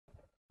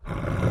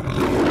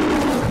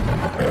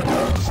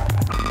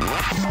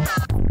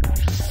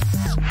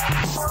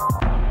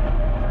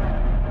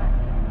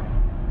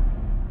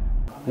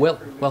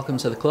welcome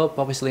to the club.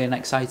 Obviously an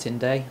exciting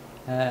day.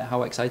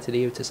 How excited are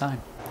you to sign?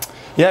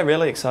 Yeah,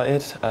 really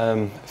excited.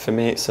 For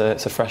me it's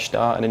a fresh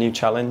start and a new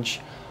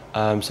challenge,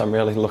 so I'm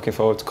really looking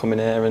forward to coming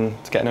here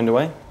and to getting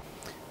underway.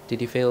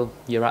 Did you feel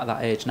you're at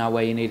that age now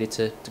where you needed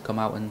to come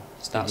out and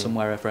start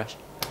somewhere afresh?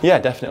 Yeah,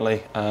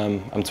 definitely.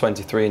 I'm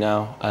 23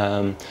 now,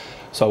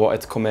 so I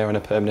wanted to come here on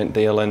a permanent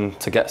deal and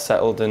to get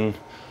settled, and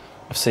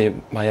obviously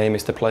my aim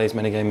is to play as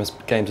many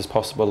games as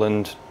possible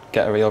and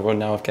get a real run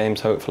now of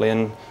games hopefully,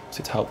 and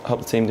to help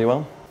the team do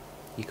well.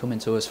 You're coming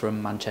to us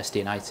from Manchester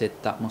United.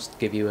 That must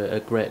give you a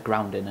great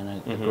grounding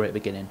and a great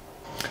beginning.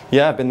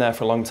 Yeah, I've been there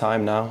for a long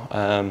time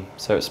now,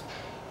 so it's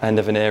end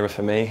of an era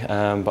for me,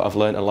 but I've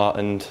learnt a lot,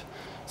 and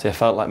so I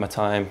felt like my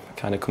time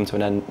kind of come to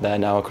an end there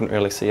now. I couldn't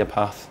really see a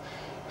path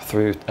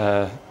through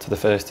to the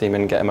first team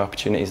and getting my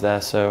opportunities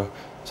there, so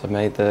I've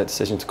made the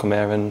decision to come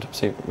here and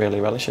obviously really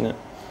relishing it.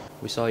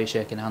 We saw you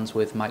shaking hands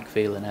with Mike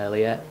Phelan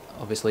earlier.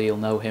 Obviously you'll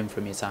know him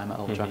from your time at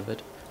Old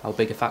Trafford. How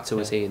big a factor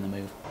was he in the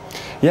move?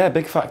 Yeah,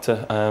 big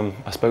factor.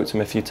 I spoke to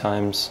him a few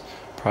times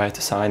prior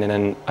to signing,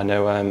 and I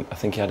know I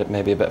think he had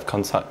maybe a bit of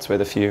contact with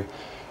a few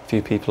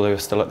people who are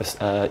still at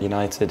the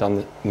United on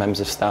the members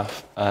of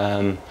staff.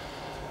 And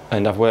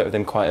I've worked with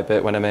him quite a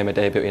bit. When I made my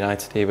debut at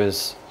United, he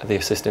was the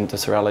assistant to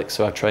Sir Alex,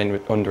 so I trained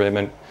under him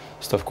and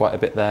stuff quite a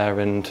bit there,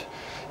 and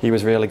he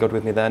was really good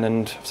with me then,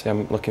 and obviously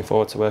I'm looking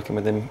forward to working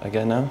with him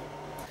again now.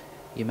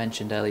 You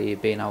mentioned earlier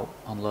you've been out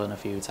on loan a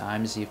few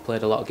times. You've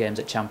played a lot of games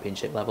at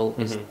Championship level.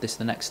 Is this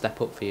the next step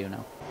up for you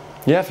now?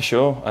 Yeah, for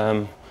sure.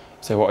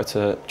 So I wanted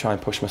to try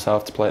and push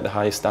myself to play at the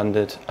highest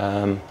standard,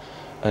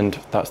 and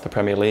that's the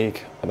Premier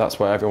League. That's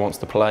where everyone wants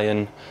to play,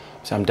 and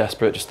so I'm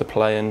desperate just to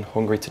play and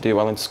hungry to do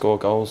well and to score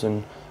goals,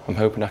 and I'm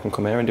hoping I can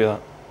come here and do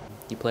that.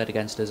 You played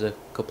against us a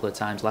couple of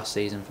times last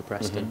season for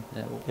Preston.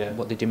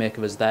 What did you make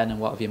of us then, and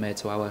what have you made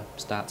to our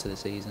start to the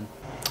season?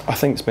 I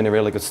think it's been a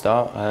really good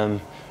start.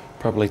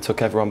 Probably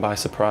took everyone by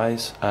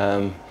surprise,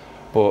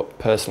 but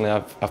personally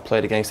I've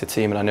played against a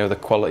team and I know the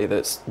quality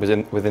that's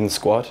within the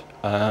squad,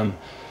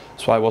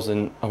 so I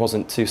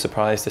wasn't too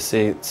surprised to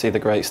see the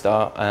great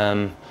start.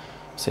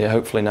 So yeah,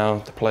 hopefully now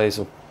the players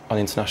are on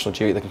international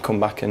duty, they can come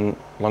back, and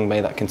long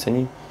may that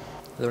continue.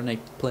 Are there any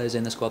players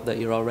in the squad that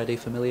you're already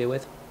familiar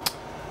with?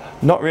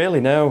 Not really,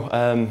 no.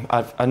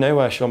 I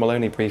know Sean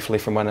Maloney briefly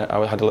from when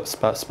I had a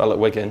little spell at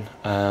Wigan.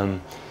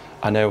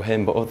 I know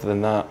him, but other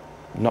than that,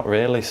 not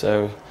really.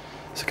 So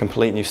it's a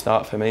complete new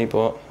start for me,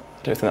 but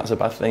I don't think that's a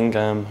bad thing.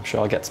 I'm sure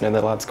I'll get to know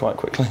the lads quite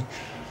quickly.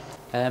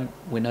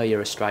 We know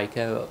you're a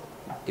striker.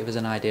 Give us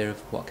an idea of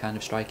what kind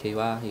of striker you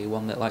are. Are you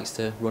one that likes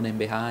to run in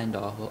behind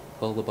or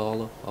hold the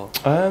ball up?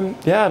 Or?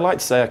 Yeah, I'd like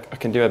to say I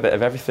can do a bit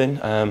of everything.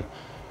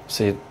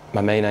 See,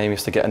 my main aim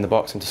is to get in the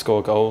box and to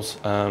score goals.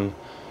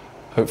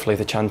 Hopefully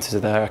the chances are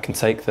there, I can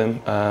take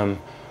them.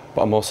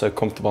 But I'm also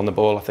comfortable on the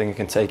ball. I think I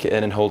can take it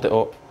in and hold it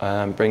up,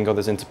 bring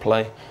others into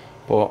play.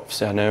 But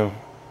obviously I know,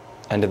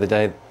 end of the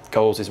day,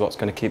 goals is what's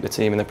going to keep the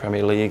team in the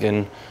Premier League,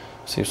 and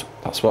see,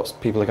 that's what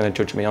people are going to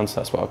judge me on, so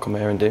that's what I'll come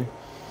here and do.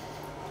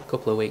 A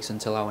couple of weeks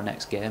until our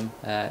next game.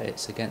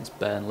 It's against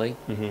Burnley.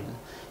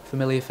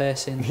 Familiar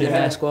face in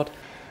their squad?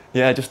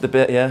 Yeah, just a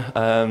bit, yeah.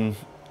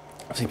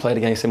 Obviously played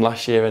against him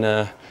last year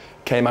and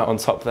came out on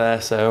top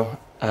there, so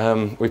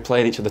we've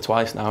played each other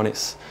twice now and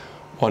it's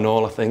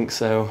 1-1 I think,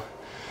 so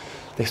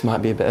this might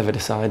be a bit of a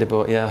decider,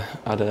 but yeah,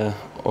 I'd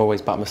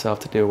always back myself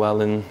to do well,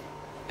 and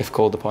if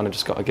called upon I've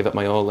just got to give it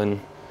my all,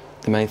 and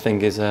the main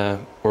thing is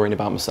worrying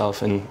about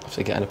myself and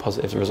obviously getting a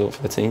positive result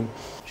for the team.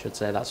 I should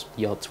say that's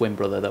your twin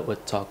brother that we're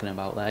talking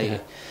about there. Yeah.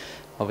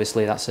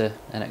 Obviously that's an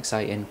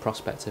exciting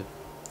prospect of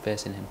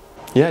facing him.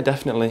 Yeah,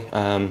 definitely.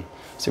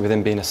 So with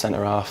him being a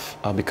centre-half,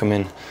 I'll be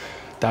coming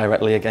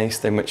directly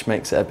against him, which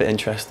makes it a bit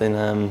interesting.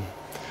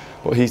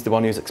 But he's the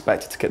one who's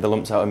expected to get the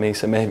lumps out of me,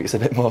 so maybe it's a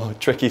bit more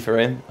tricky for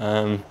him.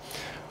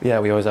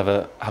 Yeah, we always have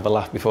a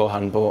laugh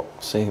beforehand, but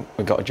see,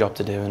 we've got a job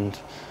to do, and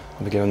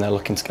I'll be going there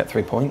looking to get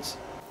 3 points.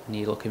 And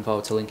you're looking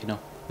forward to linking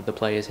up with the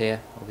players here,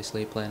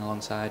 obviously playing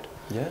alongside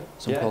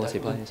some quality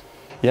players?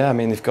 Yeah, I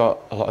mean, they've got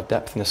a lot of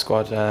depth in the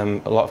squad,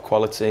 a lot of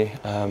quality,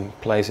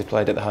 players who've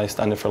played at the highest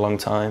standard for a long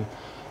time,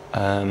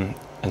 and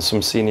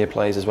some senior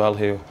players as well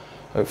who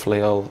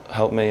hopefully will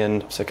help me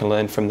and so I can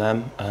learn from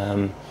them.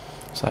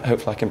 So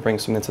hopefully I can bring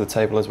something to the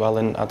table as well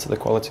and add to the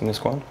quality in the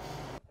squad.